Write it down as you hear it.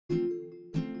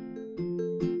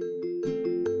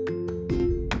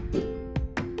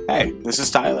Hey, this is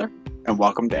Tyler, and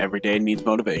welcome to Everyday Needs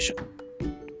Motivation.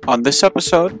 On this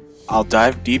episode, I'll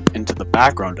dive deep into the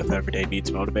background of Everyday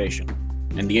Needs Motivation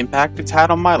and the impact it's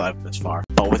had on my life this far.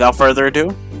 But without further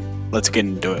ado, let's get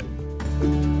into it.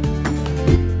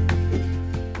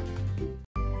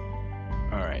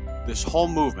 Alright, this whole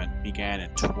movement began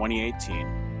in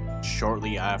 2018,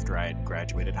 shortly after I had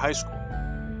graduated high school.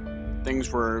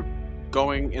 Things were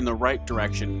going in the right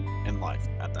direction in life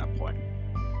at that point.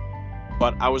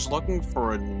 But I was looking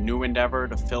for a new endeavor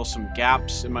to fill some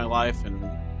gaps in my life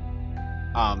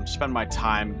and spend my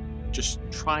time just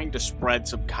trying to spread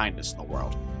some kindness in the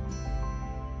world.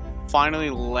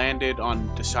 Finally landed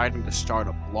on deciding to start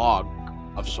a blog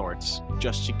of sorts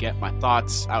just to get my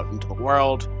thoughts out into the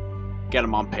world, get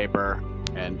them on paper,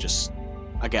 and just,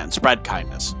 again, spread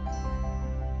kindness.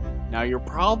 Now you're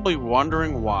probably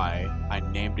wondering why I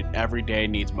named it Everyday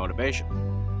Needs Motivation.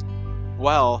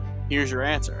 Well, here's your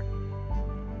answer.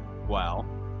 Well,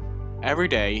 every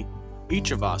day,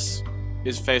 each of us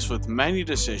is faced with many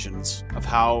decisions of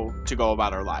how to go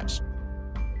about our lives.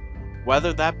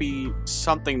 Whether that be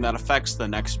something that affects the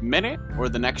next minute or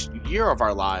the next year of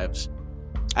our lives,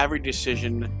 every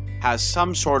decision has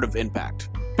some sort of impact,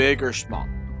 big or small.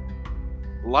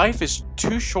 Life is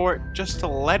too short just to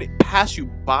let it pass you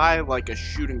by like a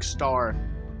shooting star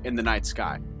in the night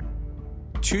sky.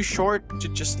 Too short to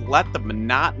just let the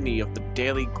monotony of the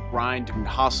daily grind and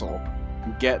hustle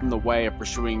get in the way of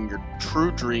pursuing your true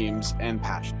dreams and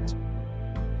passions.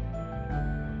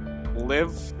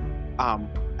 Live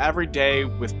every day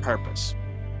with purpose,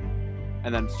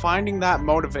 and then finding that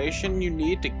motivation you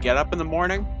need to get up in the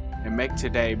morning and make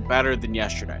today better than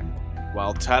yesterday.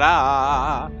 Well,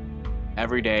 ta-da!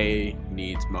 Every day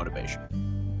needs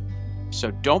motivation.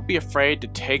 So don't be afraid to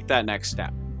take that next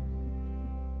step.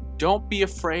 Don't be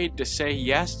afraid to say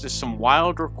yes to some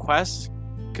wild requests,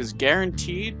 because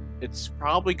guaranteed, it's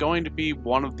probably going to be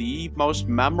one of the most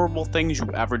memorable things you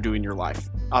ever do in your life,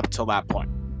 up till that point.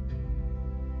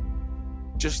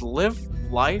 Just live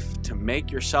life to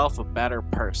make yourself a better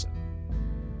person.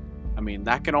 I mean,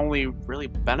 that can only really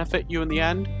benefit you in the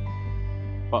end,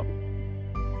 but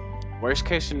worst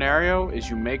case scenario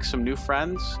is you make some new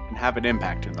friends and have an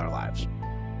impact in their lives.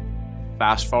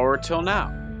 Fast forward till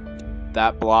now.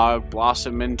 That blog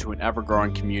blossomed into an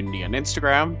ever-growing community on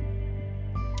Instagram.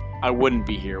 I wouldn't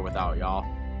be here without y'all.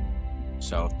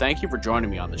 So thank you for joining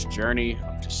me on this journey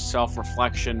of just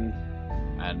self-reflection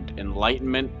and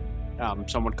enlightenment,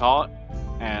 some would call it.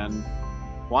 And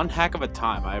one heck of a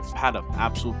time. I've had an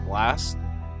absolute blast.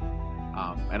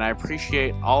 And I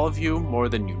appreciate all of you more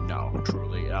than you know,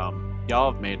 truly.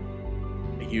 Y'all have made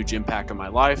a huge impact on my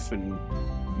life and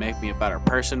make me a better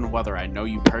person, whether I know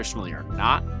you personally or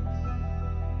not.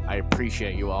 I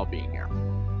appreciate you all being here.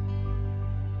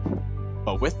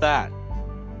 But with that,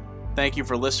 thank you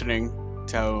for listening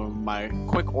to my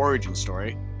quick origin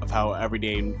story of how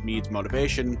Everyday Needs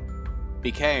Motivation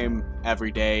became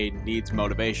Everyday Needs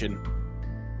Motivation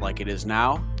like it is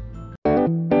now.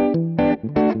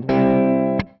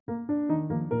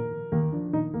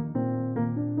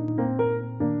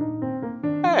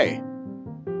 Hey!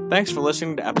 Thanks for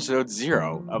listening to episode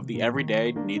 0 of the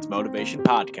Everyday Needs Motivation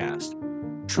podcast.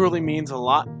 Truly means a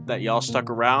lot that y'all stuck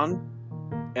around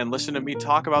and listen to me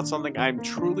talk about something I'm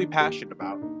truly passionate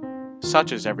about,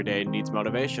 such as Everyday Needs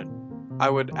Motivation. I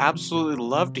would absolutely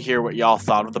love to hear what y'all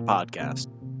thought of the podcast.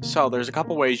 So there's a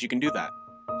couple ways you can do that.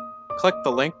 Click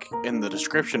the link in the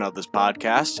description of this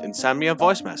podcast and send me a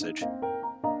voice message.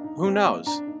 Who knows?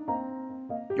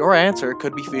 Your answer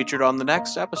could be featured on the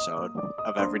next episode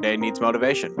of Everyday Needs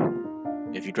Motivation.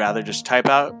 If you'd rather just type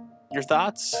out your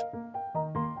thoughts,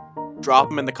 drop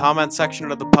them in the comment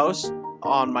section of the post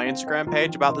on my Instagram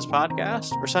page about this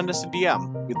podcast, or send us a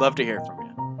DM. We'd love to hear from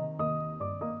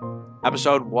you.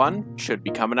 Episode 1 should be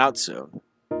coming out soon.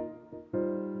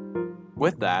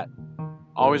 With that,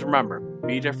 always remember,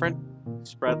 be different,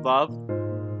 spread love,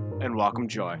 and welcome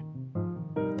joy.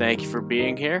 Thank you for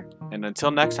being here, and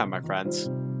until next time, my friends,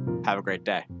 have a great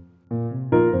day.